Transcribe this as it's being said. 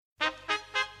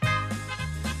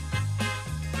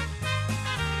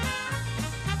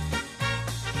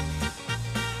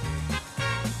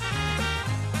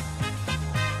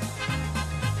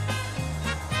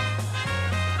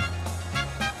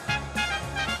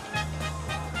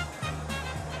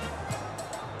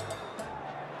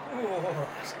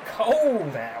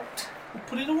cold out. Well,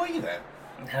 put it away then.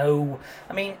 No,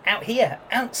 I mean out here,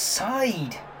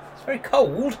 outside. It's very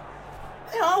cold.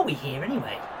 Where are we here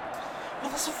anyway? Well,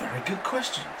 that's a very good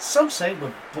question. Some say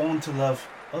we're born to love,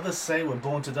 others say we're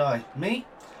born to die. Me?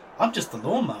 I'm just the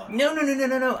lawnmower. No.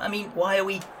 I mean, why are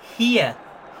we here?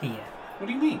 What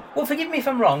do you mean? Well, forgive me if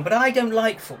I'm wrong, but I don't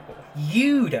like football.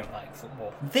 You don't like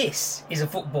football. This is a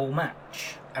football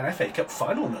match. An FA Cup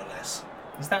final, no less.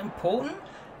 Is that important?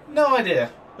 No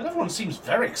idea, but everyone seems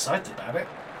very excited about it.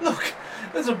 Look,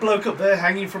 there's a bloke up there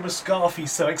hanging from a scarf,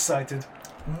 he's so excited.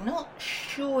 Not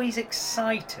sure he's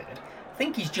excited. I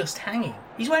think he's just hanging.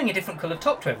 He's wearing a different coloured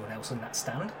top to everyone else in that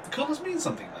stand. The colours mean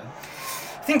something, though.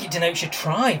 I think it denotes your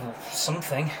tribe or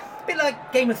something. A bit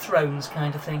like Game of Thrones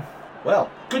kind of thing.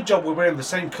 Well, good job we're wearing the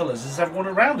same colours as everyone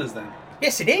around us then.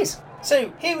 Yes, it is.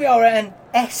 So, here we are at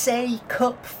an SA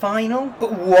Cup final.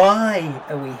 But why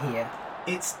are we here?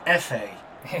 It's FA.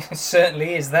 It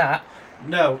certainly is that.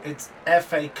 No, it's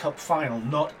FA Cup final,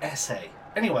 not SA.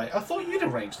 Anyway, I thought you'd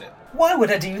arranged it. Why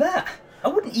would I do that? I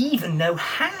wouldn't even know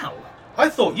how. I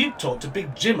thought you'd talked to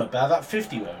Big Jim about that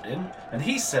 50 you owed him, and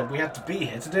he said we had to be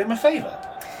here to do him a favour.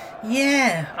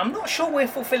 Yeah, I'm not sure we're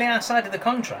fulfilling our side of the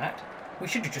contract. We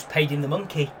should have just paid him the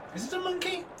monkey. Is it a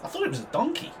monkey? I thought it was a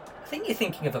donkey. I think you're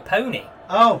thinking of a pony.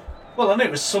 Oh, well I knew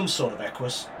it was some sort of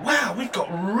equus. Wow, we've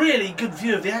got a really good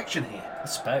view of the action here. I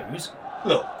suppose.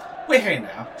 Look, we're here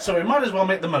now, so we might as well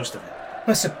make the most of it.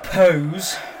 I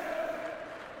suppose.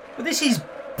 But this is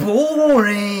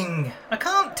boring. I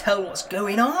can't tell what's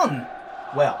going on.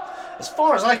 Well, as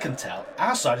far as I can tell,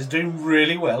 our side is doing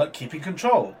really well at keeping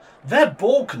control. Their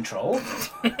ball control...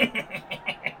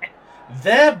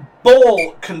 Their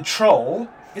ball control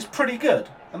is pretty good,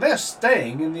 and they're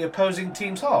staying in the opposing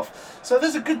team's half, so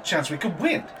there's a good chance we could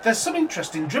win. There's some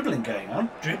interesting dribbling going on.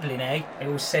 Dribbling, eh? They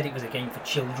always said it was a game for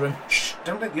children. Shh,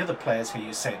 don't let the other players hear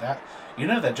you say that. You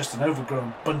know they're just an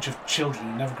overgrown bunch of children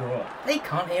who never grow up. They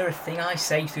can't hear a thing I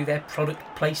say through their product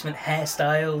placement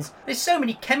hairstyles. There's so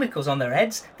many chemicals on their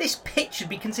heads, this pitch should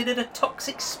be considered a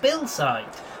toxic spill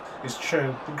site. It's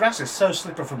true. The grass is so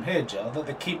slippery from here, Joe, that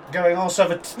they keep going also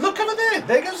over... Look over there!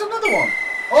 There goes another one!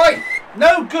 Oi!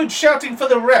 No good shouting for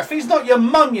the ref! He's not your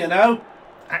mum, you know!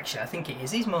 Actually, I think it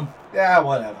is his mum. Yeah,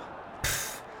 whatever.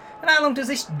 And how long does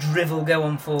this drivel go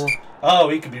on for? Oh,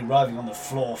 he could be writhing on the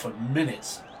floor for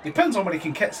minutes. Depends on when he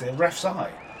can catch the ref's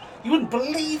eye. You wouldn't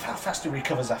believe how fast he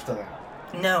recovers after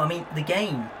that. No, I mean the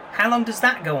game. How long does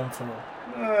that go on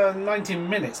for? 90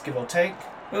 minutes, give or take.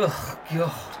 Ugh,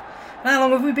 God. How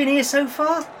long have we been here so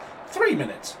far? 3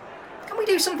 minutes. Can we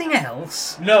do something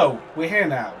else? No, we're here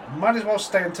now. Might as well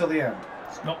stay until the end.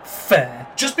 It's not fair.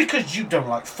 Just because you don't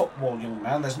like football, young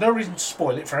man, there's no reason to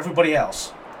spoil it for everybody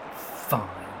else. Fine.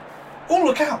 Oh,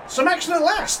 look out! Some action at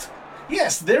last!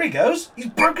 Yes, there he goes. He's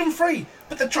broken free.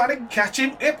 But they're trying to catch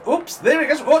him. Yep, oops, there he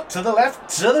goes. What? To the left,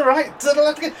 to the right, to the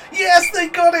left again. Yes, they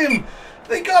got him!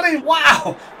 They got him!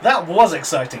 Wow! That was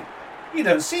exciting. You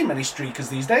don't see many streakers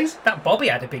these days. That Bobby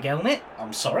had a big helmet.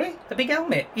 I'm sorry? The big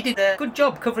helmet. He did a good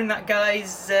job covering that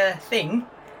guy's thing.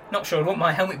 Not sure I'd want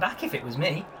my helmet back if it was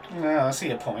me. No, I see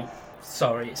your point.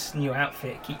 Sorry, it's a new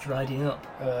outfit. Keeps riding up.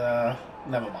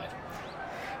 Never mind.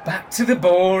 Back to the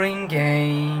boring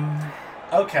game.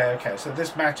 Okay, so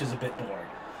this match is a bit boring.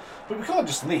 But we can't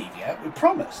just leave yet, we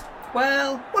promised.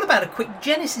 Well, what about a quick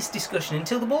Genesis discussion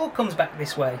until the ball comes back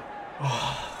this way?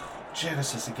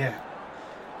 Genesis again.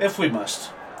 If we must.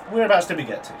 Whereabouts did we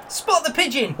get to? Spot the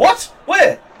Pigeon! What?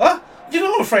 Where? Huh? You're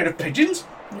not afraid of pigeons?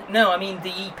 No, I mean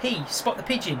the EP, Spot the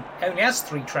Pigeon. It only has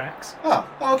 3 tracks. Oh,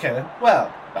 okay then.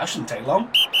 Well, that shouldn't take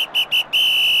long.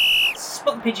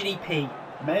 Spot the Pigeon EP.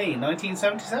 May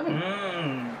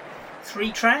 1977.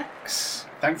 3 tracks.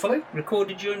 Thankfully.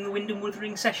 Recorded during the Wind and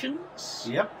Wuthering sessions.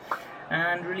 Yep.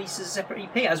 And released as a separate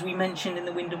EP. As we mentioned in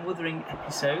the Wind and Wuthering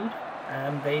episode,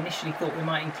 they initially thought we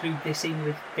might include this in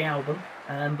with the album,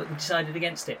 but they decided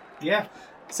against it. Yeah.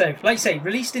 So, like I say,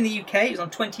 released in the UK, it was on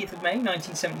 20th of May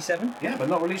 1977. Yeah, but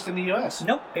not released in the US.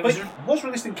 Nope. It was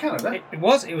released in Canada. It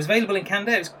was available in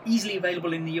Canada. It was easily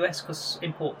available in the US because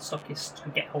import stockists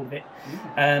could get hold of it.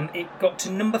 It got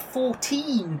to number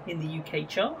 14 in the UK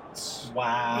charts.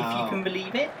 Wow. If you can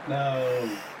believe it. No.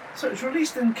 So it was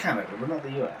released in Canada, but not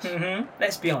the US.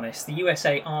 Let's be honest, the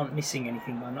USA aren't missing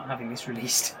anything by not having this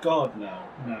released. God, no.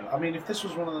 I mean, if this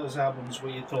was one of those albums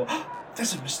where you thought, oh,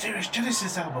 there's a mysterious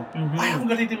Genesis album. I haven't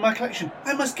got it in my collection.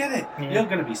 I must get it. Yeah. You're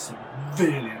going to be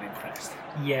severely unimpressed.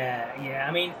 Yeah.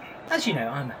 I mean, as you know,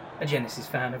 I'm a Genesis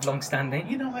fan of long standing.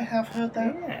 You know, I have heard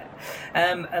that. Yeah.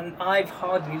 And I've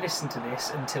hardly listened to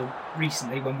this until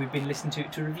recently when we've been listening to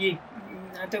it to review.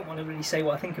 I don't want to really say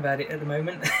what I think about it at the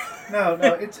moment. No,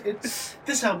 it's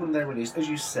this album they released, as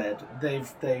you said,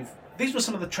 these were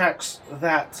some of the tracks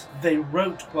that they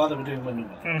wrote while they were doing Wind and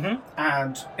Willow. Mm-hmm.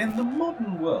 And in the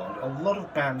modern world, a lot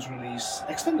of bands release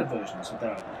extended versions of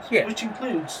their albums, which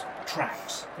includes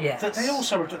tracks that they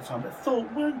also wrote at the time that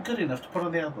thought weren't good enough to put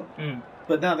on the album. Mm.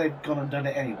 But now they've gone and done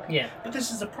it anyway. Yeah. But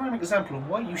this is a prime example of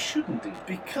why you shouldn't do,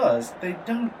 because they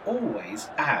don't always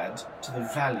add to the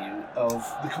value of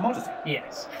the commodity.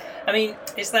 Yes. I mean,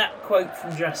 it's that quote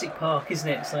from Jurassic Park, isn't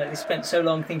it? It's like they spent so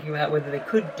long thinking about whether they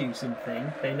could do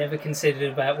something, they never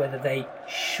considered about whether they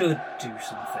should do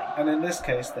something. And in this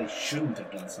case, they shouldn't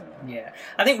have done something. Yeah.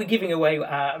 I think we're giving away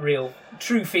our real,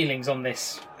 true feelings on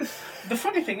this. The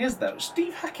funny thing is, though,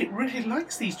 Steve Hackett really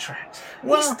likes these tracks.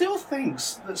 Well, he still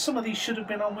thinks that some of these should have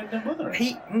been on Wind and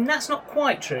Wuthering. That's not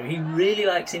quite true. He really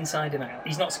likes Inside and Out.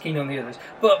 He's not so keen on the others.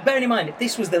 But bearing in mind,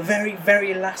 this was the very,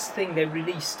 very last thing they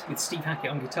released with Steve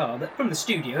Hackett on guitar, from the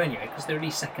studio anyway, because they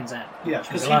released Seconds Out. Yeah,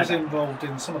 because he was involved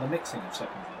in some of the mixing of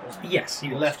Seconds Out, wasn't he? Yes,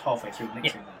 he left halfway through the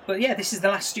mixing. Yeah. But yeah, this is the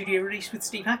last studio release with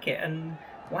Steve Hackett, and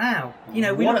wow,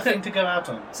 what a thing to go out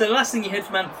on. So the last thing you heard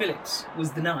from Ant Phillips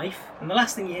was The Knife, and the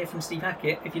last thing you hear from Steve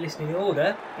Hackett, if you listen in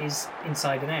order, is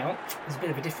Inside and Out. There's a bit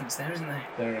of a difference there, isn't there?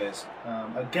 There is.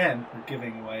 Again, we're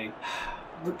giving away.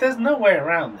 But there's no way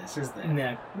around this, is there?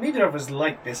 No. Neither of us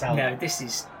like this album. No, this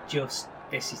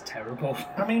is terrible.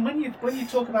 I mean, when you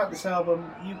talk about this album,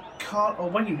 you can't, or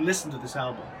when you listen to this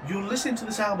album, you're listening to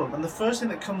this album, and the first thing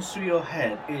that comes through your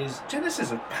head is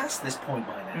Genesis have passed this point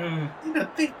by now.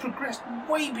 They've progressed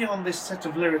way beyond this set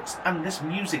of lyrics and this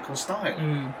musical style.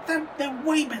 They're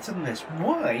way better than this.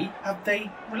 Why have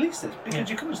they released this? Because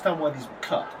you can understand why these were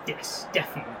cut. Yes,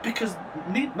 definitely. Because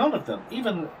none of them,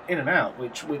 even In and Out,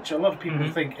 which a lot of people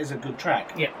think is a good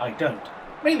track, I don't.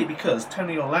 Mainly because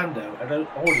Tony Orlando had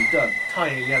already done Tie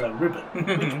a Yellow Ribbon,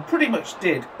 which pretty much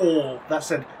did all that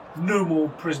said no more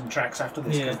Prison tracks after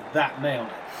this, because that nailed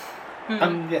it.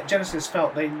 And yet Genesis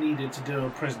felt they needed to do a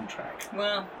Prison track.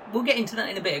 Well, we'll get into that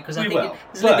in a bit, because I think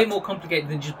it's a little bit more complicated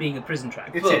than just being a Prison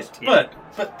track. It is,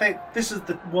 but this is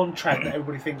the one track that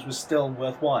everybody thinks was still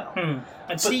worthwhile.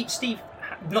 And Steve,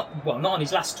 not on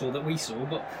his last tour that we saw,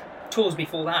 but tours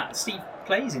before that, Steve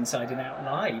plays Inside and Out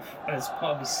live as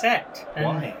part of his set.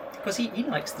 Why? Because he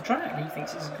likes the track. He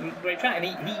thinks it's a great track,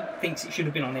 and he thinks it should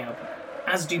have been on the album,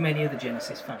 as do many other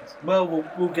Genesis fans. Well,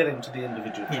 we'll get into the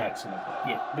individual tracks in a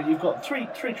bit. Yeah. But you've got three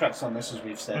tracks on this, as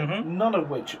we've said, none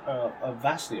of which are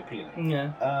vastly appealing.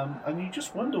 Yeah. And you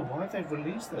just wonder why they've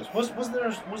released this. Was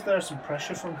there some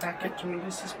pressure from Hackett to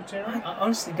release this material? I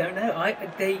honestly don't know.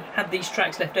 They had these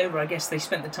tracks left over. I guess they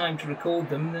spent the time to record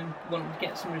them and wanted to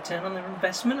get some return on their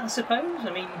investment, I suppose. I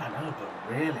mean, I know, but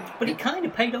really. But it kind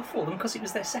of paid off for them, because it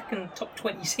was their second top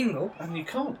 20 single. And you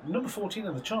can't. Number 14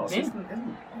 on the charts, isn't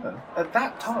at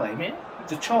that time,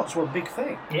 the charts were a big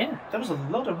thing. Yeah. There was a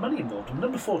lot of money involved, and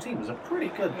number 14 was a pretty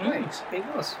good place. It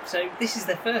was. So this is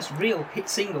their first real hit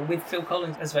single with Phil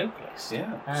Collins as vocalist.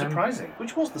 Yeah, surprising.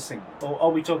 Which was the single? Or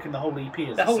are we talking the whole EP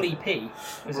as the whole EP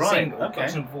was a single, okay.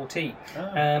 got number 14. Oh.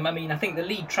 I mean, I think the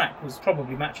lead track was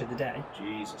probably Match of the Day.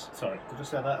 Jesus. Sorry, did I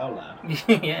say that out loud?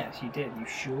 Yes, you did. You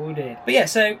sure did. But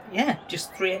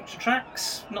just 3 extra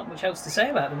tracks. Not much else to say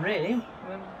about them, really.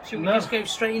 Should we just go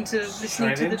straight into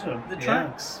listening to the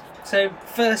tracks? So,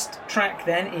 first track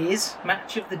then is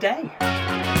Match of the Day.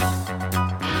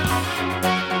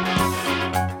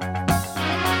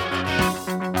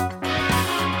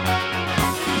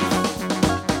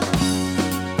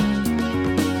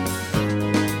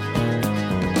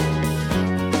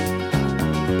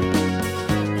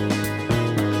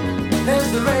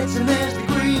 There's the reds and there's the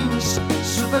greens,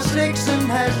 super slicks and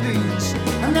has-beens,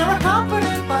 and they're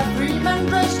accompanied by 3 men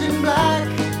dressed in black.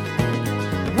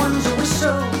 One's a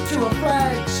whistle to a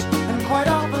flags, and quite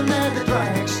often they're the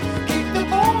drags. Keep the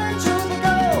ball into the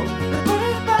goal and put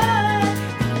it back.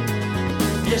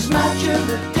 Yes, match of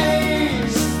the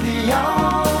day's the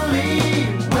only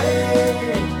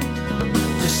way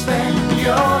to spend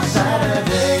your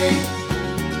Saturday.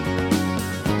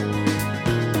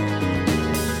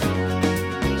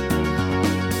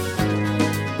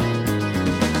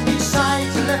 Each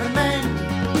side's 11 men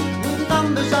with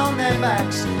numbers on their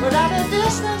backs, but at a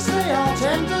distance they all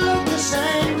tend to look the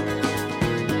same.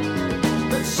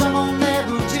 But some on their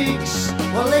boutiques,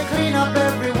 well, they clean up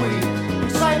every week,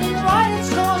 inciting riots,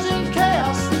 causing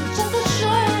chaos, such a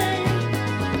shame.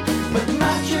 But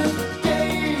match of the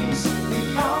day's the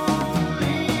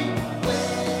only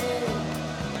way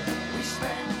we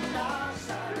spend our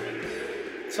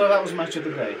Saturday. So that was Match of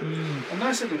the Day. A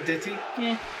nice little ditty.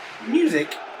 Yeah.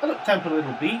 Music An up-tempo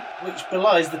little beat, which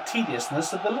belies the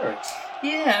tediousness of the lyrics.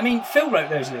 Yeah, I mean, Phil wrote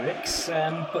those lyrics,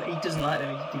 but he doesn't like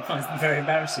them. He finds them very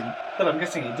embarrassing. But I'm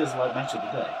guessing he does like Match of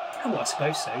the Day. Oh, I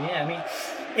suppose so, yeah. I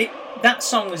mean, that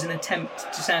song was an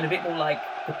attempt to sound a bit more like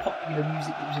the popular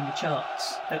music that was in the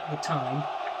charts at the time.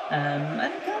 And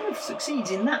it kind of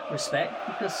succeeds in that respect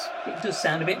because it does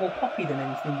sound a bit more poppy than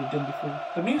anything they've done before.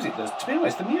 The music does. To be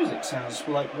honest, the music sounds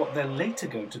like what they're later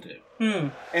going to do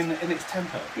in its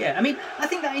tempo. Yeah, I mean, I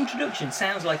think that introduction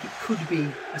sounds like it could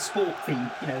be a sport theme.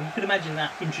 You know, you could imagine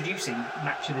that introducing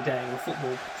Match of the Day or a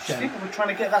football show. People were trying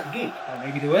to get that gig. Or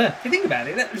maybe they were. If you think about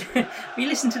it, when you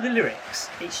listen to the lyrics,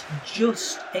 it's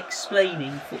just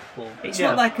explaining football. It's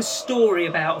not like a story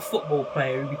about a football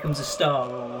player who becomes a star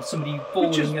or somebody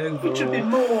falling over. Which would be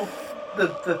more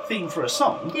the theme for a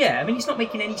song. Yeah, I mean, it's not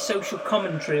making any social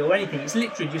commentary or anything. It's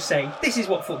literally just saying, this is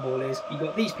what football is. You've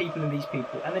got these people and these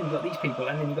people, and then you've got these people,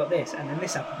 and then you've got this, and then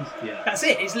this happens. Yeah. That's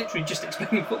it. It's literally just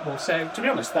explaining football. So, to be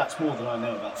honest, that's more than I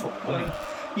know about football.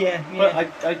 Yeah. But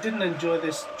I didn't enjoy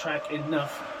this track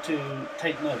enough to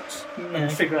take notes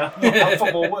and figure out how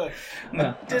football works. No,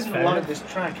 I didn't like this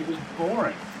track. It was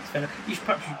boring. Perhaps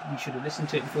we should have listened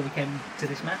to it before we came to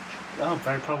this match. Oh,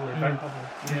 very probably.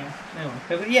 Yeah. No.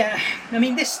 But yeah, I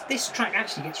mean, this track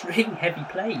actually gets really heavy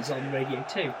plays on Radio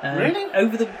 2. Really?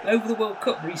 Over the World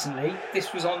Cup recently,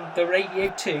 this was on the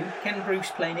Radio 2. Ken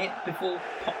Bruce playing it before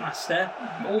Popmaster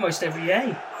almost every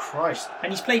day. Christ.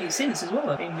 And he's played it since as well.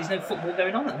 I mean, there's no football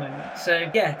going on at the moment.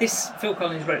 So yeah, this Phil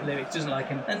Collins wrote lyrics, doesn't like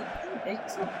him, and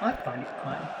I find it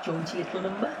quite a jaunty little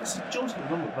number. It's a jaunty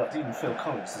little number, but even Phil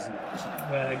Collins, isn't it?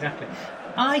 Well, exactly.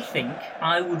 I think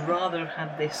I would rather have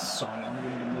had this song on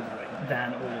Wind and Wuthering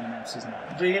than All in the Mouse's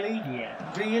Night. Really? Yeah.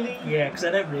 Really? Yeah, because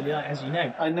I don't really like, as you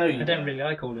know. I know you. I don't really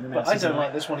like All in the Mouse's But I Night. don't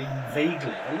like this one even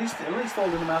vaguely. At least All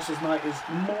in the Mouse's Night is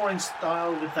more in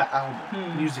style with that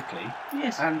album, musically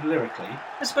and lyrically.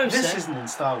 I suppose this so. isn't in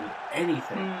style with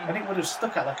anything. And it would have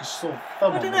stuck out like a sore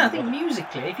thumb. I don't know, I think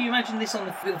musically, if you imagine this on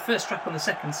the first track on the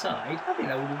second side, I think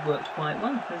that would have worked quite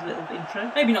well as a little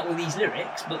intro. Maybe not with these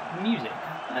lyrics, but the music.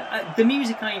 The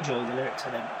music I enjoy, the lyrics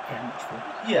I don't care much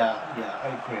for. Yeah, I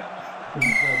agree on that.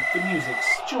 The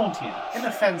music's jaunty,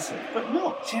 inoffensive, but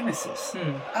not Genesis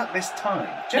at this time.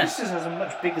 Genesis has a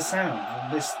much bigger sound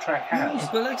than this track has. Yeah,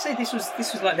 but like I say, this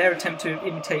was like their attempt to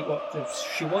imitate what the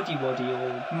Shiwaddy Waddy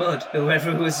or Mud,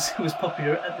 whoever was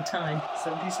popular at the time.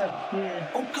 77. Yeah.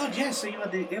 Oh god, yeah. So you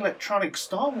had the electronic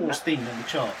Star Wars theme in the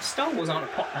charts. Star Wars aren't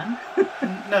a pop band.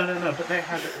 No. But they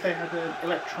had an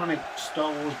electronic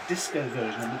Star Wars disco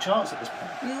version in the charts at this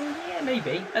point. Yeah,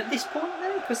 maybe at this point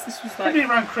though, because this was like maybe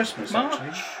around Christmas. March.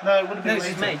 Actually. No, it would have been this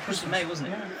later. is May. This was May, wasn't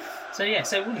it? Yeah.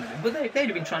 So it wouldn't have been. But they'd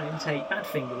have been trying to imitate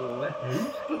Badfinger or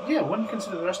But yeah, when you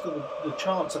consider the rest of the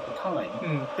charts at the time,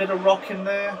 bit of rock in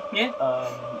there. Yeah.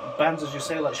 Bands, as you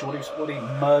say, like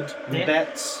Shiwaddy, Mud,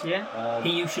 Rubettes. Yeah.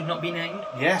 He Who Should Not Be Named.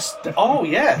 Yes. Oh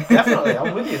yeah, definitely.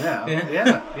 I'm with you now.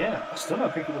 Yeah. I still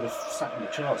don't think it would have sat in the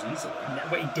charts easily. No,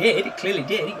 but he did. It clearly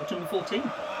did. He got to number 14.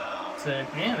 So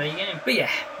yeah, there you go. But yeah,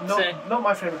 not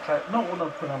my favourite track. Not one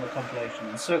I've put on the compilation,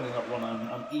 and certainly not one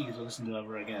I'm eager to listen to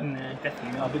over again. No,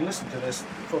 definitely not. I've been listening to this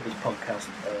for this podcast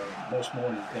most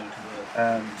mornings going to work,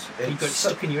 and you've got it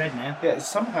stuck in your head now. Yeah, it's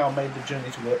somehow made the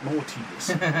journey to work more tedious.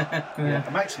 Yeah,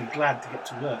 I'm actually glad to get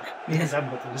to work because I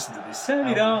haven't got to listen to this. Turn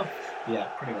it off. Yeah,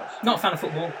 pretty much. Not a fan of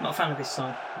football. Not a fan of this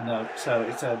song. No, so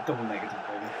it's a double negative.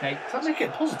 Okay. Does that make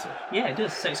it positive? Yeah, it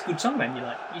does. So it's a good song then.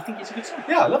 You think it's a good song?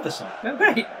 Yeah, I love this song. Oh,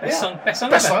 great. Best song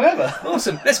ever.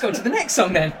 Awesome. Let's go to the next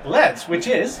song then. Let's, which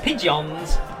is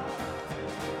Pigeons.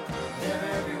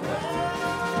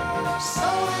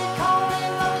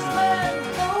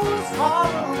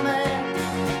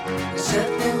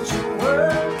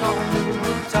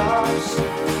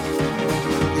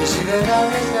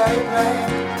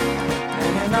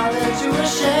 And you're not that too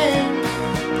ashamed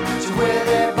to wear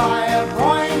their by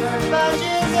appointment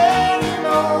badges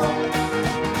anymore.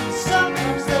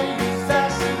 Sometimes they use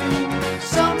Vaseline,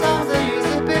 sometimes they use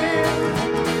the beer.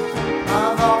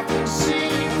 I've often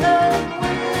seen them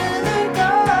with a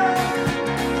gun,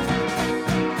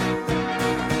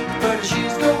 but as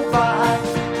years go by,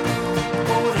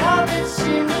 old habits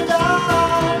seem to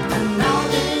die, and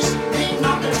nowadays they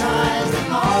magnetize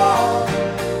them all.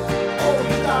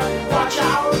 Watch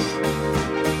out,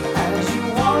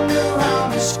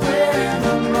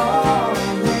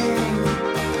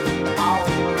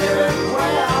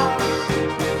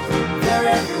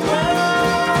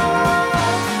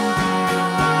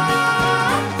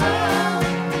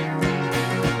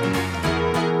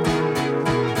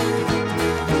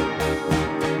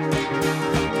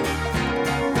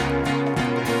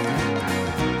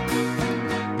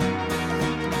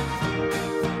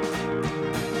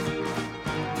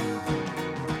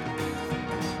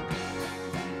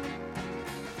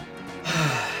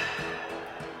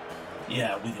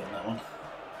 Yeah, with you on that one.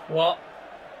 What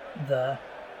the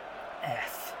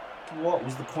F? What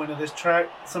was the point of this track?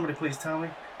 Somebody please tell me.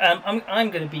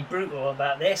 I'm going to be brutal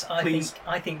about this. I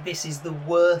think this is the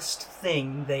worst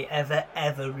thing they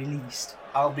ever released.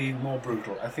 I'll be more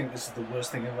brutal. I think this is the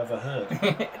worst thing I've ever heard.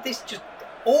 This is just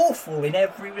awful in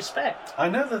every respect. I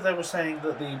know that they were saying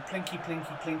that the plinky tune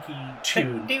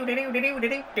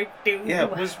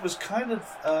was kind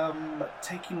of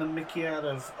taking the mickey out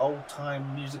of old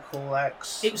time musical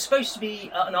acts. It was supposed to be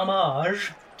an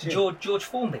homage to George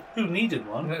Formby. Who needed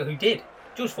one. Who did.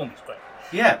 George Formby's great.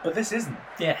 Yeah, but this isn't.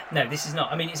 Yeah, no, this is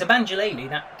not. I mean, it's a banjolele,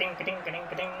 that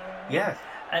ding-a-ding-a-ding-a-ding. Yeah.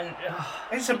 And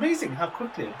it's amazing how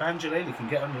quickly a banjolele can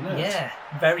get on your nerves. Yeah,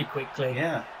 very quickly.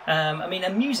 Yeah. I mean,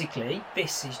 and musically,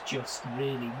 this is just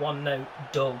really one note,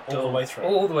 dull. All the way through.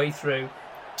 All the way through.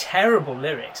 Terrible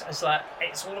lyrics. It's like,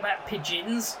 it's all about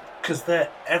pigeons. Because they're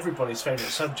everybody's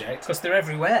favourite subject. Because they're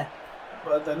everywhere.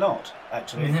 But they're not,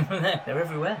 actually. They're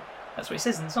everywhere. That's what he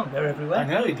says in the song. They're everywhere. I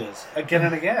know he does. Again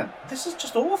and again. This is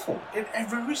just awful in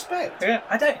every respect. Yeah.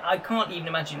 I can't even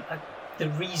imagine the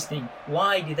reasoning.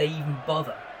 Why did they even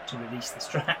bother to release this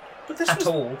track? But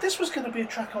this was going to be a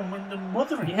track on Wind and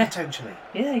Wuthering, potentially.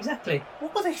 Yeah, exactly.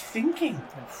 What were they thinking?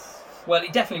 Well,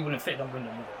 it definitely wouldn't fit on Wind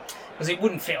and Wuthering. Because it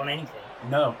wouldn't fit on anything.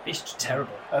 No. It's just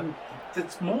terrible. And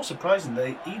it's more surprising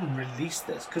they even released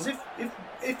this. Because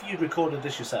if you recorded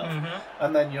this yourself,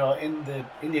 and then you're in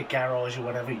your garage or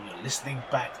whatever, you're listening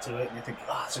back to it, and you think,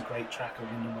 that's a great track on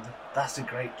Wind and Wuthering. That's a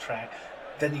great track.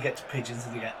 Then you get to Pigeons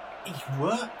and you get, you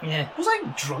were? Yeah. Was I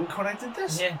drunk when I did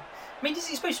this? Yeah. I mean, is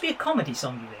it supposed to be a comedy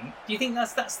song, do you think? Do you think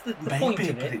that's the point of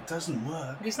it? But it doesn't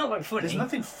work. It's not very funny. There's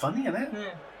nothing funny in it.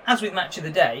 Yeah. As with Match of the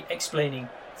Day, explaining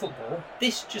football,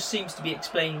 this just seems to be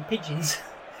explaining pigeons.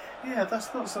 Yeah,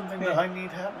 that's not something that I need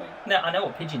happening. No, I know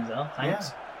what pigeons are,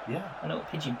 thanks. Yeah. I know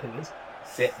what pigeon poo is.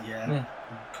 Yeah.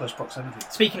 Close proximity.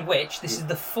 Speaking of which, this is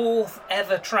the 4th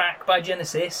ever track by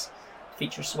Genesis.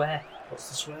 Feature a swear. What's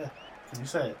the swear? Can you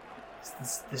say it?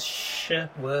 It's the sh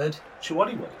word.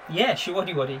 Shiwaddy waddy? Yeah,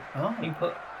 shiwaddy waddy. Oh. You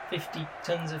put 50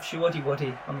 tons of shiwaddy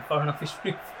waddy on the Foreign Office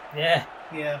roof. Yeah.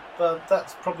 Yeah, but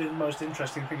that's probably the most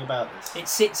interesting thing about this. It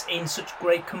sits in such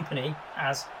great company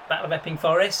as Battle of Epping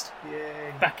Forest,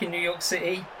 Yay. Back in New York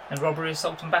City, and Robbery,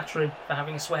 Assault and Battery for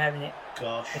having a swear in it.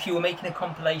 Gosh. If you were making a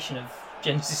compilation of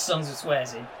Genesis songs with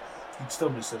swears in, you'd still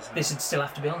miss this. This would still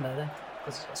have to be on there then,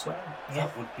 because it's got swearing.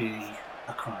 That would be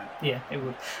a crime. Yeah, it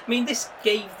would. I mean, this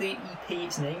gave the EP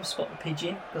its name, Spot the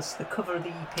Pigeon, because the cover of the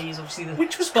EP is obviously the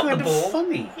Which was Spot kind the Ball. of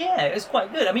funny. Yeah, it was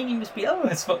quite good. I mean, you must be,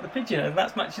 Spot the Pigeon, and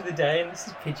that's Match of the Day, and this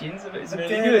is Pigeons, and it's really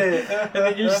good. And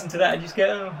then you listen to that and you just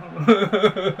go,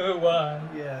 why?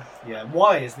 Yeah.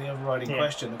 Why is the overriding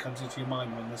question that comes into your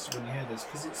mind when you hear this?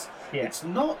 Because it's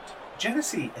not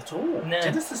Genesis at all. No.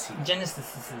 Genesis.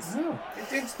 No.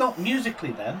 It's not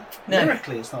musically then. No.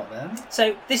 Lyrically it's not then.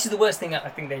 So this is the worst thing that I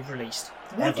think they've released.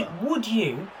 Would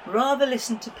you rather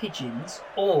listen to Pigeons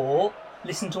or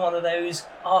listen to one of those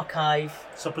archive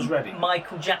Supper's ready.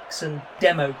 Michael Jackson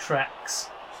demo tracks?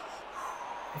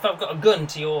 If I've got a gun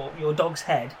to your dog's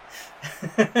head,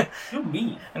 you're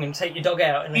mean. I'm going to take your dog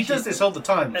out. He does this all the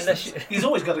time. He's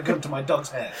always got a gun to my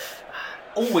dog's head.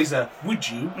 Always a would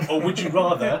you or would you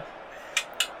rather.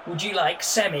 Would you like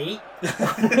semi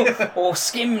or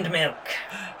skimmed milk?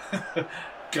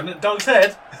 Gun at dog's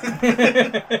head.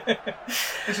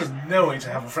 This was no way to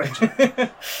have a friendship.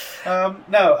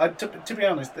 No, to be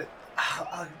honest,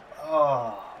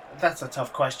 that's a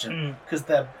tough question because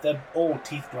they're all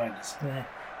teeth grinders.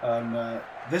 Yeah.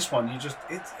 This one, you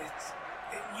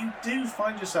do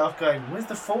find yourself going, "Where's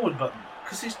the forward button?"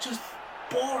 Because it's just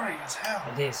boring as hell.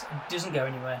 It is. It doesn't go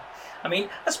anywhere. I mean,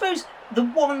 I suppose the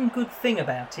one good thing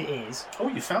about it is... Oh,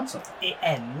 you found something. It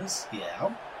ends.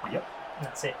 Yeah. Yep.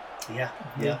 That's it. Yeah.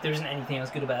 There isn't anything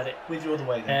else good about it. With you all the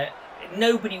way then.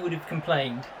 Nobody would have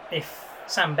complained if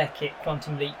Sam Beckett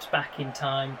quantum leaps back in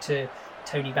time to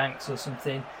Tony Banks or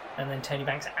something, and then Tony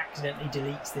Banks accidentally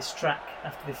deletes this track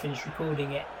after they finish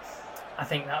recording it. I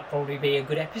think that'd probably be a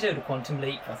good episode of Quantum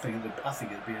Leap. I think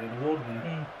it'd be an award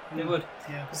winner. It would.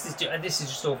 Yeah. This is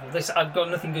just awful. I've got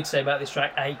nothing good to say about this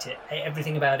track. I hate it. I hate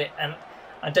everything about it, and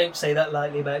I don't say that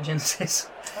lightly about Genesis.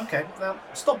 Okay, now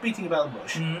stop beating about the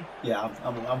bush. Yeah,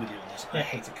 I'm with you on this. Yeah. I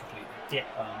hate it completely. Yeah.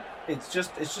 It's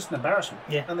just an embarrassment.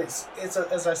 Yeah. And it's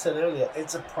as I said earlier,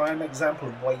 it's a prime example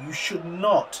of why you should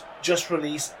not just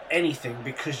release anything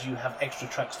because you have extra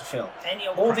tracks to fill.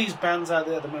 All these bands out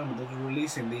there at the moment that are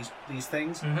releasing these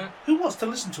things, who wants to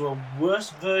listen to a worse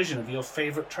version of your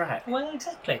favourite track? Well,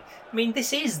 exactly. I mean,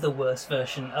 this is the worst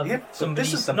version of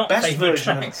somebody's this is the not best favourite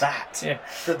version tracks. of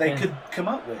that they could come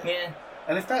up with. Yeah.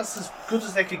 And if that's as good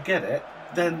as they could get it,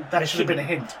 then that should have been a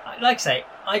hint. Like I say,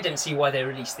 I don't see why they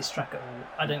released this track at all.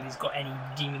 I don't think it's got any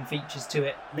redeeming features to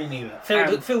it. Me neither. Phil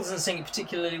doesn't sing it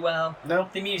particularly well. No.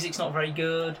 The music's not very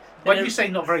good. When you say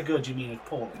not very good, you mean it's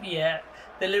poorly? Yeah.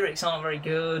 The lyrics aren't very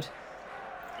good.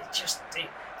 It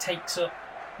takes up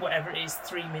whatever it is,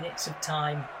 3 minutes of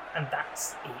time, and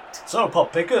that's it. So,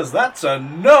 Pop Pickers, that's a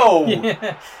no!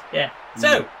 Yeah.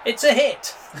 So, it's a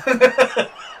hit.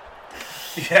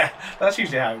 Yeah, that's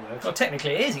usually how it works. Well,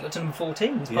 technically it is. It got to number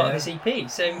 14 as part of this EP,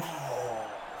 so... Oh,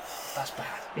 that's bad.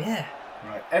 Yeah.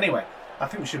 Right, anyway, I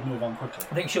think we should move on quickly.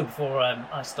 I think we should before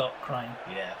I start crying.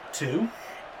 Yeah. 2.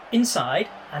 Inside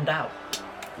and Out.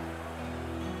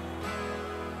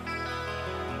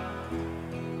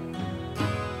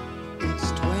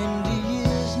 It's 20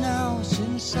 years now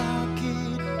since our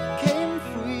kid came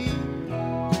free.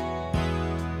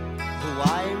 Though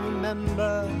I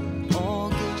remember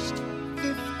August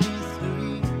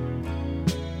 53.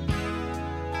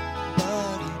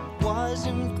 But it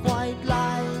wasn't quite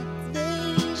like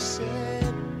they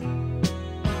said. And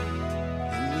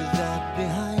with that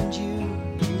behind you,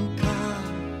 you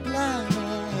can't plan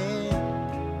ahead.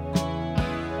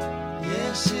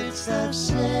 Yes, it's that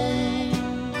same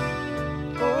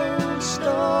old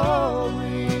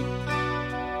story.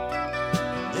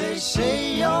 They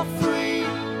say you're free,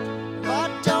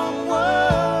 but don't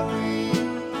worry.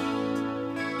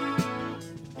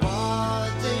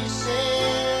 What they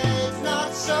say is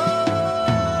not so.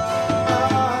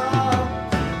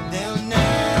 They'll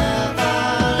never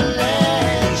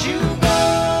let you go.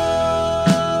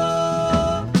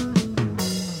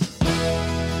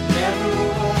 Never a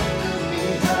word could be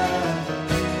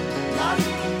heard, not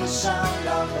even the sound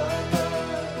of a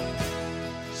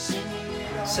bird singing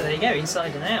it on. So there you go,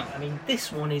 Inside and Out. I mean,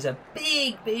 this one is a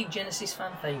big Genesis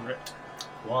fan favourite.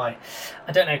 Why?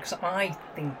 I don't know, because I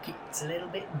think it's a little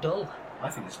bit dull. I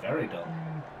think it's very dull.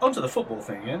 On to the football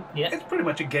thing again. Yeah. It's pretty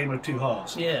much a game of two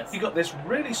halves. Yeah. You got this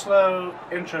really slow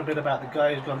intro bit about the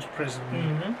guy who's gone to prison,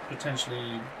 Mhm.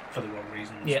 potentially for the wrong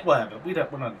reasons. Yeah. Whatever. We're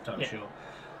not entirely Yeah. sure.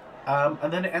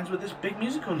 And then it ends with this big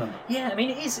musical number. Yeah, I mean,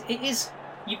 it is.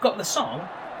 You've got the song,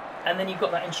 and then you've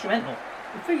got that instrumental.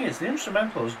 The thing is, the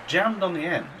instrumental is jammed on the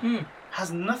end. Hmm.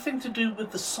 Has nothing to do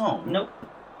with the song. Nope.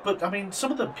 But, I mean,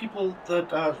 some of the people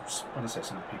that... when I say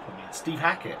some of the people, I mean Steve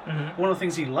Hackett. Mhm. One of the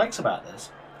things he likes about this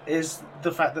is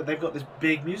the fact that they've got this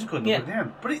big musical number Yeah. at the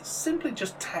end. But it's simply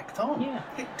just tacked on. Yeah.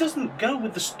 It doesn't go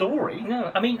with the story.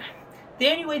 No, I mean, the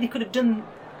only way they could have done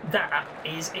that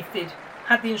is if they'd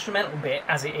had the instrumental bit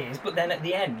as it is, but then at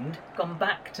the end gone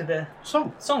back to the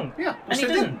Song. song. Yeah, and which it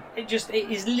they doesn't.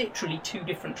 It is literally two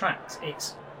different tracks.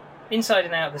 It's Inside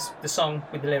and Out, the song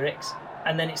with the lyrics,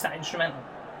 and then it's that instrumental,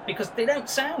 because they don't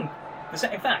sound the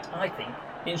same. In fact, I think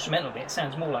the instrumental bit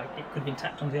sounds more like it could have been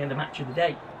tacked onto the end of Match of the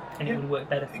Day, and it Yeah. would work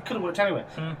better. It could have worked anyway.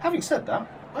 Mm. Having said that,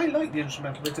 I like the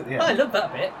instrumental bit at the end. I love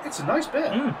that bit. It's a nice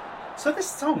bit. Mm. So this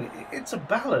song, it's a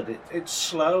ballad. It's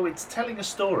slow. It's telling a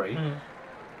story. Mm.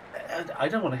 I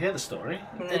don't want to hear the story.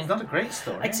 Mm. It's not a great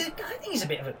story. I think it's a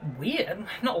bit of a weird,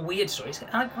 not a weird story.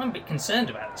 I'm a bit concerned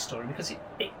about this story because it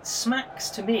smacks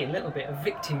to me a little bit of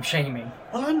victim shaming.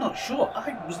 Well, I'm not sure.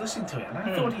 I was listening to it and I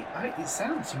Mm. thought it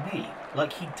sounded to me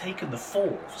like he'd taken the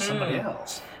fall for somebody Mm.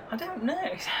 else. I don't know.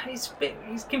 It's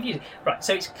confusing. Right,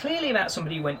 so it's clearly about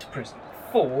somebody who went to prison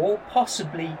for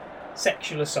possibly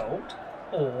sexual assault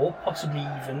or possibly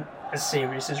even as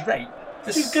serious as rape.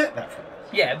 Did you get that from it?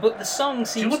 Yeah, but the song Do you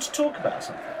seems... want to talk about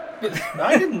something?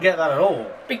 I didn't get that at all.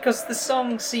 Because the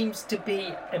song seems to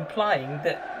be implying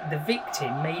that the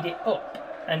victim made it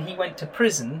up and he went to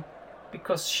prison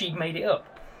because she made it up.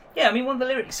 Yeah, I mean, one of the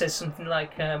lyrics says something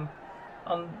like,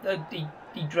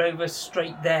 he drove her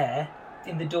straight there.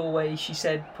 In the doorway, she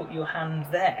said, put your hand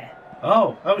there.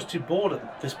 Oh, I was too bored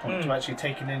at this point Mm. to actually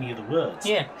take in any of the words.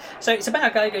 Yeah, so it's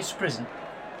about a guy who goes to prison,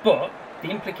 but the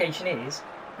implication is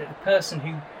that the person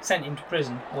who sent him to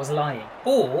prison was lying.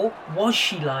 Or was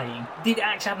she lying? Did it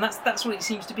actually happen? That's what it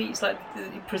seems to be. It's like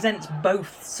it presents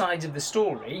both sides of the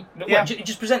story. Well, Yeah. it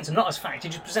just presents them, not as fact, it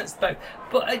just presents both.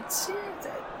 But it's...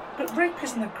 But rape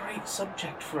isn't a great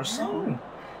subject for a song.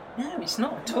 No, it's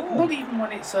not at all. Not even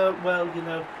when it's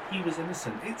he was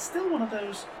innocent. It's still one of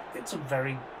those. It's a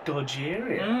very dodgy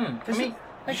area. I mean,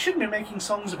 you shouldn't be making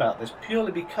songs about this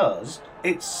purely because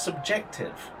it's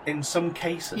subjective in some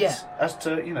cases Yeah. as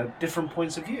to different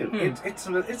points of view. It's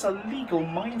a legal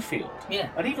minefield. Yeah.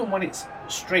 And even when it's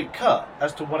straight cut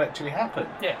as to what actually happened,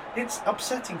 Yeah. it's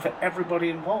upsetting for everybody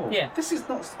involved. Yeah. This is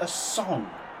not a song.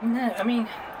 No, I mean,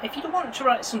 if you want to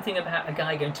write something about a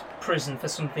guy going to prison for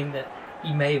something that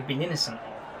he may have been innocent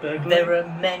of, Burglary. there are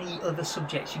many other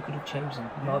subjects you could have chosen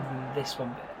rather than this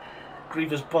one.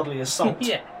 Grievous bodily assault.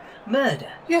 Yeah,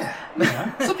 murder. Yeah,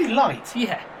 something light.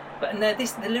 Yeah, but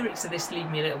the lyrics of this leave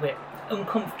me a little bit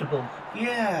uncomfortable.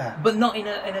 Yeah, but not in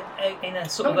a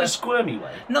sort not of in a squirmy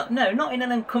way. Not in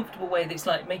an uncomfortable way that's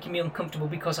like making me uncomfortable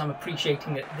because I'm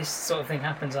appreciating that this sort of thing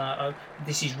happens.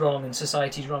 This is wrong and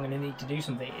society's wrong and I need to do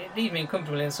something. It leaves me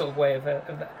uncomfortable in a sort of way of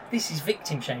this is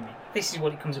victim shaming. This is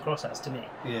what it comes across as to me.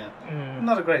 Yeah,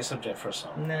 not a great subject for a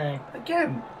song. No.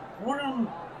 Again, we're on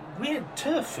weird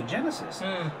turf for Genesis.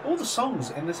 All the songs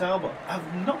in this album have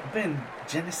not been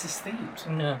Genesis themed.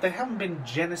 No. They haven't been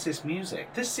Genesis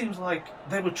music. This seems like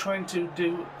they were trying to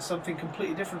do something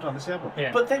completely different on this album.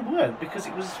 Yeah. But they weren't, because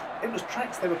it was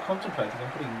tracks they were contemplating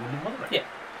and putting in the mother. Yeah.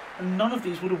 And none of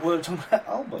these would have worked on that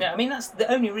album. Yeah, I mean that's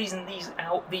the only reason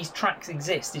these tracks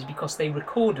exist is because they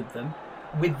recorded them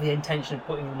with the intention of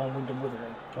putting them on Wind and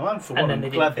Wuthering. Well, I'm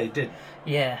glad they did.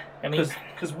 Yeah, I mean,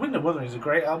 because Wind and Wuthering is a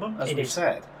great album, as we've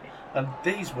said. And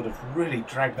these would have really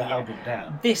dragged that album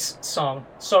down. This song,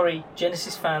 sorry,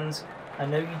 Genesis fans, I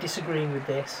know you're disagreeing with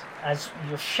this, as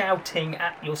you're shouting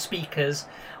at your speakers,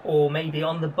 or maybe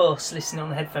on the bus, listening on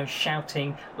the headphones,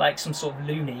 shouting like some sort of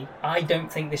loony. I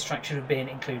don't think this track should have been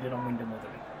included on Wind and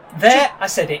Wuthering. I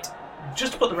said it.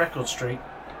 Just to put the record straight,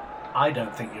 I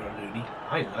don't think you're a loony.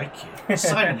 I like you.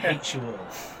 Simon hates you all.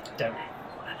 Don't.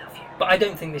 I love you. But I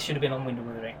don't think this should have been on Wind and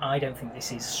Wuthering. I don't think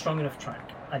this is a strong enough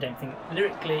track. I don't think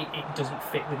lyrically it doesn't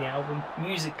fit with the album,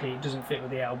 musically it doesn't fit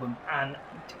with the album, and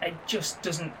it just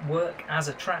doesn't work as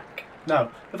a track. No,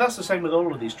 but that's the same with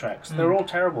all of these tracks. They're all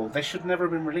terrible. They should never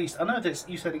have been released. I know that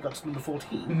you said it got to number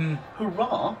 14.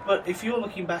 Hurrah! But if you're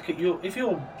looking back at if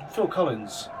you're Phil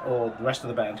Collins or the rest of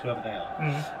the band, whoever they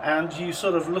are, and you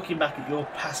sort of looking back at your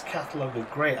past catalogue of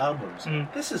great albums,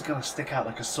 this is going to stick out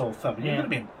like a sore thumb. You're going to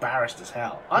be embarrassed as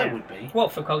hell. I would be. Well,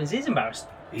 Phil Collins is embarrassed.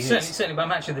 Certainly by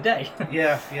Match of the Day.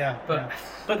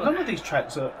 But none of these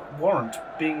tracks warrant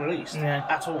being released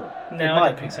at all. No, in my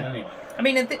opinion, so. Anyway. I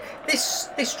mean,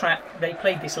 this track, they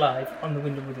played this live on the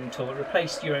Wind and Wuthering tour. It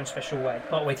replaced Your Own Special Way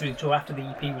partway through the tour after the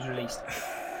EP was released.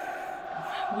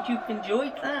 Would you have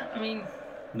enjoyed that? I mean,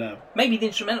 no. Maybe the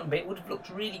instrumental bit would have looked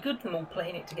really good, them all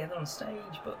playing it together on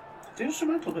stage, but. The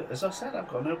instrumental bit, as I said, I've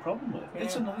got no problem with. Yeah.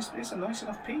 It's a nice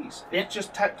enough piece. Yeah. It's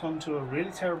just tacked onto a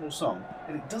really terrible song,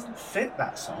 and it doesn't fit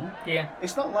that song. Yeah.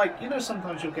 It's not like,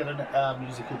 sometimes you'll get a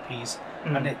musical piece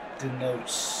and it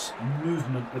denotes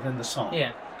movement within the song.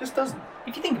 Yeah. This doesn't.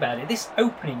 If you think about it, this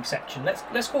opening section,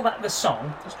 let's call that the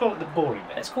song. Let's call it the boring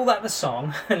bit. Let's call that the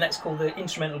song, and let's call the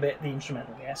instrumental bit the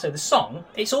instrumental. Yeah. So the song,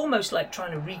 it's almost like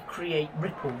trying to recreate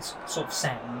Ripple's sort of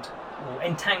sound, or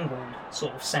Entangled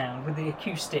sort of sound with the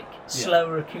acoustic,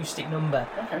 slower acoustic number.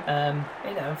 Okay. And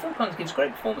Phil Collins gives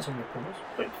great performance on Ripples,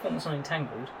 great performance on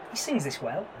Entangled. He sings this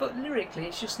well, but lyrically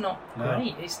it's just not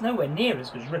great. It's nowhere near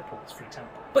as good as Ripples, for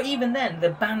example. But even then, the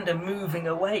band are moving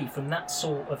away from that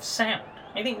sort of sound.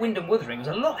 I think Wind and Wuthering was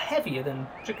a lot heavier than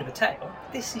Trick of the Tail.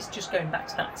 This is just going back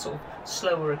to that sort of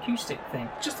slower acoustic thing.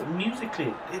 Just that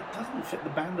musically, it doesn't fit the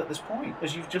band at this point,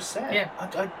 as you've just said. Yeah.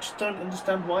 I just don't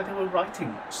understand why they were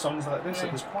writing songs like this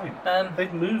at this point.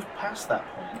 They've moved past that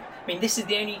point. I mean, this is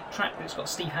the only track that's got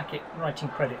Steve Hackett writing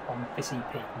credit on this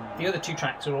EP. The other two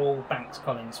tracks are all Banks,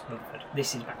 Collins, Rutherford.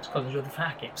 This is Banks, Collins, Rutherford,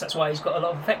 Hackett. So that's why he's got a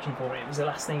lot of affection for it. It was the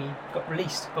last thing he got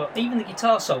released. But even the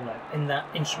guitar solo in that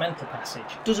instrumental passage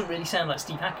doesn't really sound like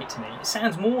Steve Hackett to me. It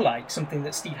sounds more like something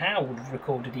that Steve Howe would have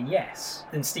recorded in Yes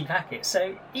than Steve Hackett.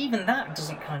 So even that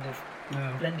doesn't kind of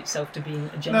lend itself to being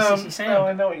a Genesis-y sound. No,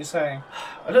 I know what you're saying.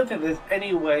 I don't think there's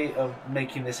any way of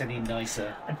making this any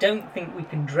nicer. I don't think we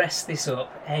can dress this up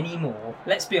anymore.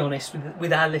 Let's be honest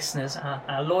with our listeners,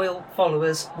 our loyal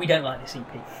followers, we don't like this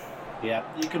EP. Yeah,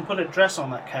 you can put a dress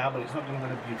on that cow, but it's not going to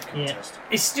win a beauty contest.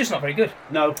 Yeah. It's just not very good.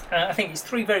 No. I think it's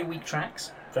 3 very weak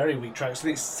tracks. Very weak tracks,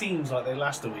 and it seems like they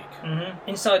last a week.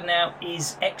 Inside Now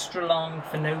is extra long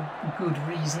for no good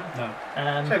reason. No.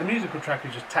 So the musical track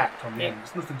is just tacked on the end.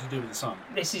 It's nothing to do with the song.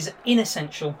 This is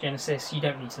inessential, Genesis. You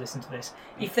don't need to listen to this.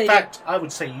 In fact, I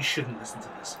would say you shouldn't listen to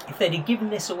this. If they'd have given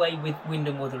this away with Wind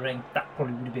and Wuthering, that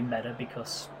probably would have been better,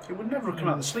 because it would never have come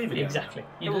out the sleeve again. Exactly.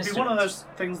 It would be one of those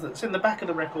things that's in the back of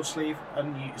the record sleeve,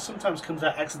 and you sometimes comes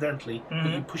out accidentally, but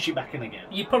you push it back in again.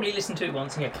 You'd probably listen to it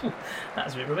once and go, that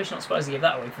was a bit rubbish, not surprised to give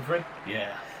that away for free.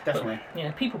 Yeah, definitely.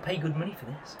 But, people pay good money for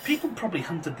this. People probably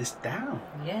hunted this down.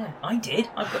 Yeah, I did.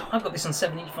 I've got this on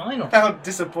 7-inch vinyl. How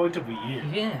disappointed were you?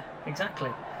 Yeah, exactly.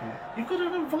 Yeah. You've got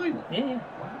it on vinyl? Yeah.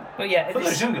 Wow. But yeah, for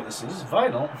those younger listeners,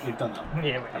 vinyl, we've done that.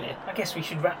 Yeah. I guess we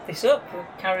should wrap this up. We'll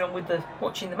carry on with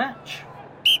watching the match.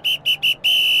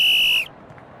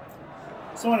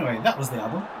 So anyway, that was the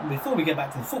album. And before we get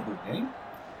back to the football game,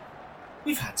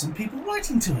 we've had some people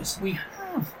writing to us. We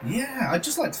have. Yeah, I'd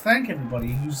just like to thank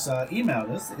everybody who's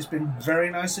emailed us. It's been very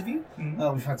nice of you.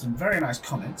 We've had some very nice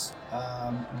comments.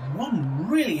 One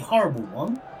really horrible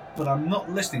one, but I'm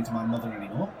not listening to my mother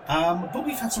anymore. But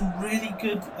we've had some really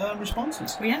good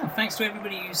responses. We have. Thanks to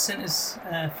everybody who's sent us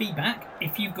feedback.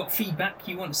 If you've got feedback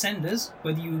you want to send us,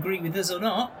 whether you agree with us or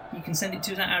not, you can send it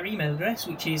to us at our email address,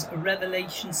 which is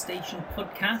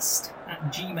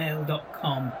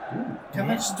revelationstationpodcast@gmail.com. Can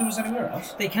they listen to us anywhere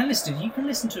else? They can listen to us. You can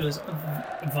listen to us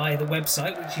via the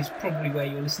website, which is probably where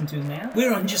you're listening to us now.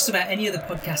 We're on just about any other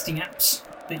podcasting apps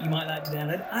that you might like to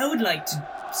download. I would like to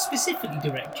specifically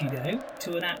direct you, though,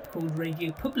 to an app called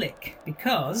Radio Public,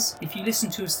 because if you listen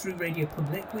to us through Radio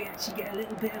Public, we actually get a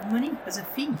little bit of money as a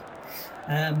fee.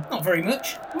 Not very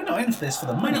much. We're not in this for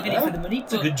the money. We're not in it for the money.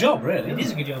 It's a good job, really. It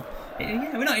is a good job.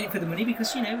 Yeah, we're not in it for the money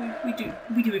because, you know, we do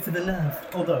it for the love.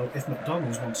 Although, if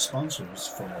McDonald's want to sponsor us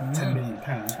for £10 million,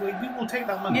 we will take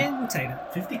that money. Yeah, we'll take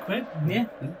that. 50 quid? Yeah.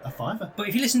 A fiver. But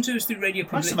if you listen to us through Radio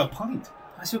Public... Price of a pint.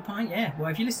 Price of a pint, yeah. Well,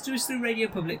 if you listen to us through Radio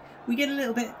Public, we get a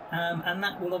little bit, and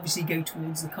that will obviously go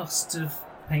towards the costs of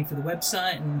paying for the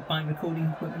website and buying recording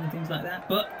equipment and things like that.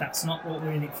 But that's not what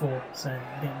we're in it for, so you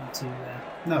don't need to...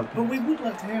 No, but we would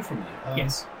like to hear from you.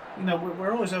 Yes. You know,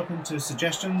 we're always open to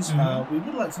suggestions. We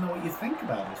would like to know what you think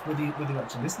about us, whether you're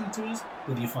actually listening to us,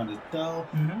 whether you find us dull,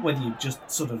 whether you just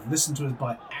sort of listen to us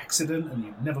by accident and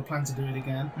you never plan to do it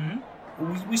again.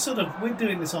 We're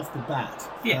doing this off the bat.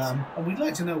 Yes. And we'd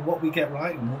like to know what we get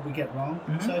right and what we get wrong.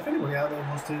 So if anybody out there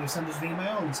wants to send us an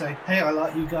email and say, hey, I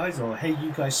like you guys, or hey,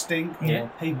 you guys stink, or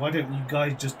hey, why don't you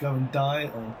guys just go and die,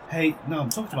 or hey, no, I'm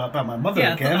talking about my mother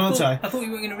again, aren't I? I thought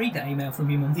you were going to read that email from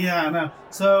your mum. Yeah, I know.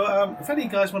 So if any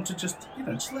of you guys want to just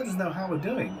let us know how we're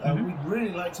doing. We'd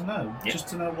really like to know, just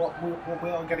to know what we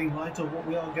are getting right or what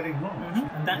we are getting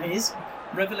wrong. And that is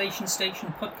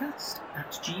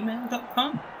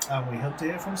revelationstationpodcast@gmail.com. And we hope to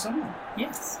hear from someone.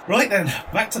 Yes. Right then,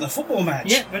 back to the football match.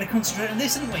 Yeah, better concentrate on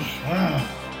this, haven't we?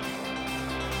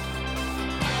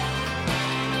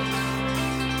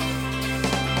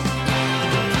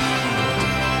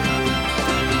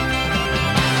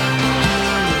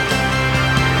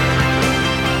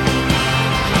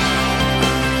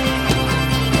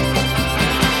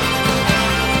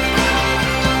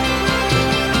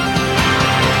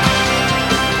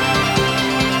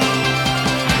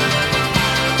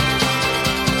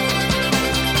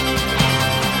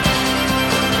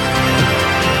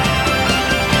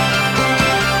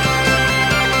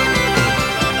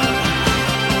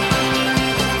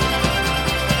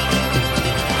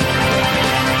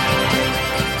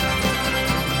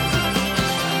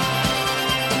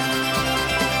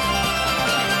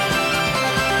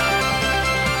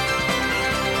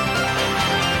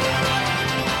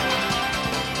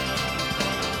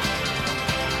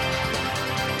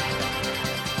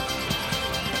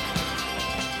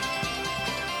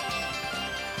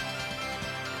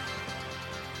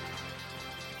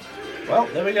 Well,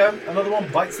 there we go. Another one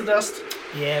bites the dust.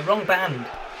 Yeah, wrong band.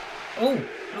 Oh,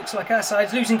 looks like our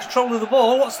side's losing control of the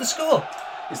ball. What's the score?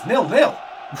 It's 0-0.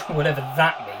 Whatever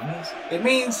that means. It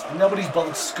means nobody's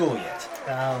bothered to score yet.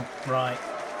 Oh, right.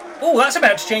 Oh, that's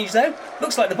about to change, though.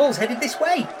 Looks like the ball's headed this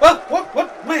way. Well,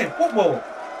 where? What ball?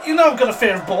 You know I've got a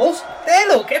fear of balls. There,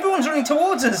 look. Everyone's running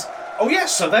towards us. Oh,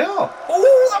 yes, so they are.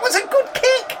 Oh, that was a good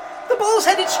kick. The ball's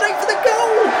headed straight for the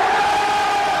goal.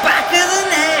 Back of the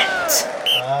net.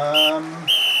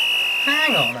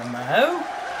 Hang on a mo.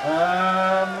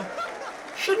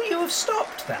 Shouldn't you have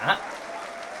stopped that?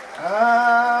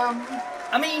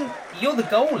 I mean, you're the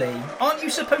goalie. Aren't you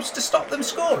supposed to stop them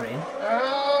scoring?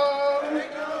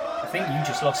 I think you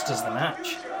just lost us the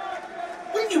match.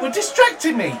 Well, you were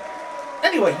distracting me.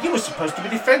 Anyway, you were supposed to be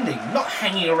defending, not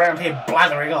hanging around here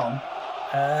blathering on.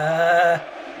 Oh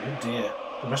dear.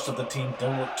 The rest of the team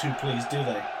don't look too pleased, do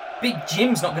they? Big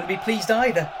Jim's not going to be pleased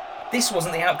either. This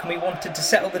wasn't the outcome we wanted to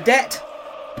settle the debt.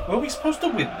 Were we supposed to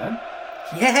win then?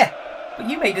 Yeah, but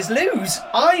you made us lose.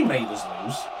 I made us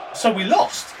lose, so we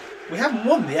lost. We haven't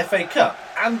won the FA Cup,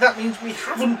 and that means we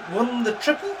haven't won the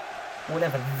triple?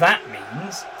 Whatever that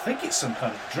means. I think it's some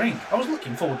kind of drink. I was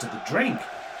looking forward to the drink.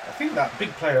 I think that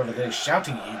big player over there is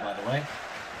shouting at you, by the way.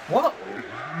 What?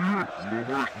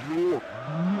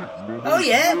 Oh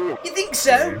yeah? You think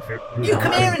so? You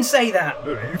come here and say that.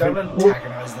 Don't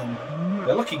antagonise them.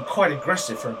 They're looking quite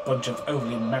aggressive for a bunch of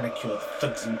overly manicured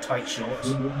thugs in tight shorts.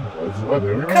 Come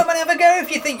and have a go if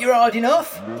you think you're hard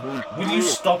enough. Will you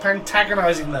stop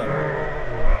antagonising them?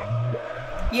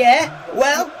 Yeah?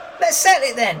 Well, let's settle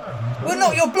it then. We'll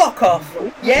knock your block off.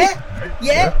 Yeah?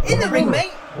 Yeah? In the ring,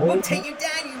 mate. We'll take you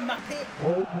down, you muppet.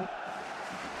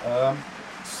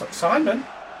 Simon?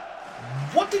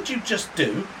 What did you just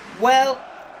do? Well,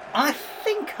 I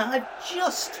think I've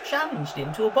just challenged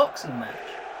him to a boxing match.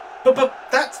 But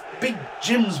that's Big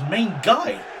Jim's main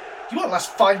guy. You won't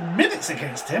last 5 minutes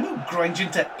against him. He'll grind you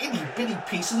into itty-bitty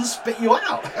pieces and spit you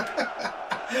out.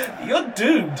 You're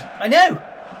doomed. I know.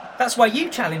 That's why you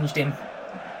challenged him.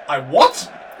 I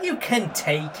what? You can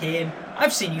take him.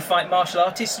 I've seen you fight martial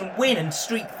artists and win and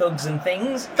street thugs and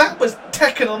things. That was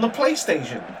Tekken on the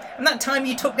PlayStation. And that time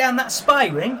you took down that spy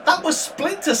ring? That was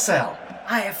Splinter Cell.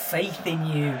 I have faith in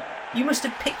you. You must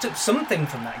have picked up something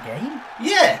from that game.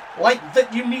 Yeah, like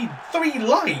that you need 3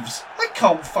 lives. I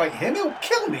can't fight him. He'll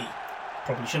kill me.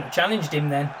 Probably shouldn't have challenged him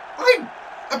then.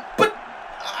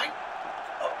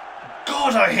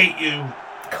 God, I hate you.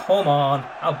 Come on,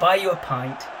 I'll buy you a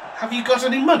pint. Have you got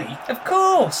any money? Of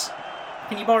course.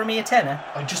 Can you borrow me a tenner?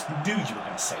 I just knew you were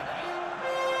going to say that.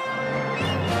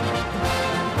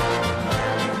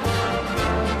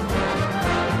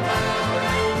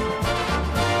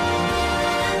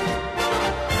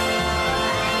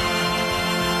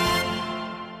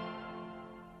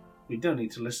 We don't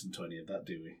need to listen to any of that,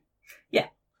 do we? Yeah.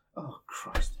 Oh,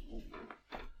 Christ.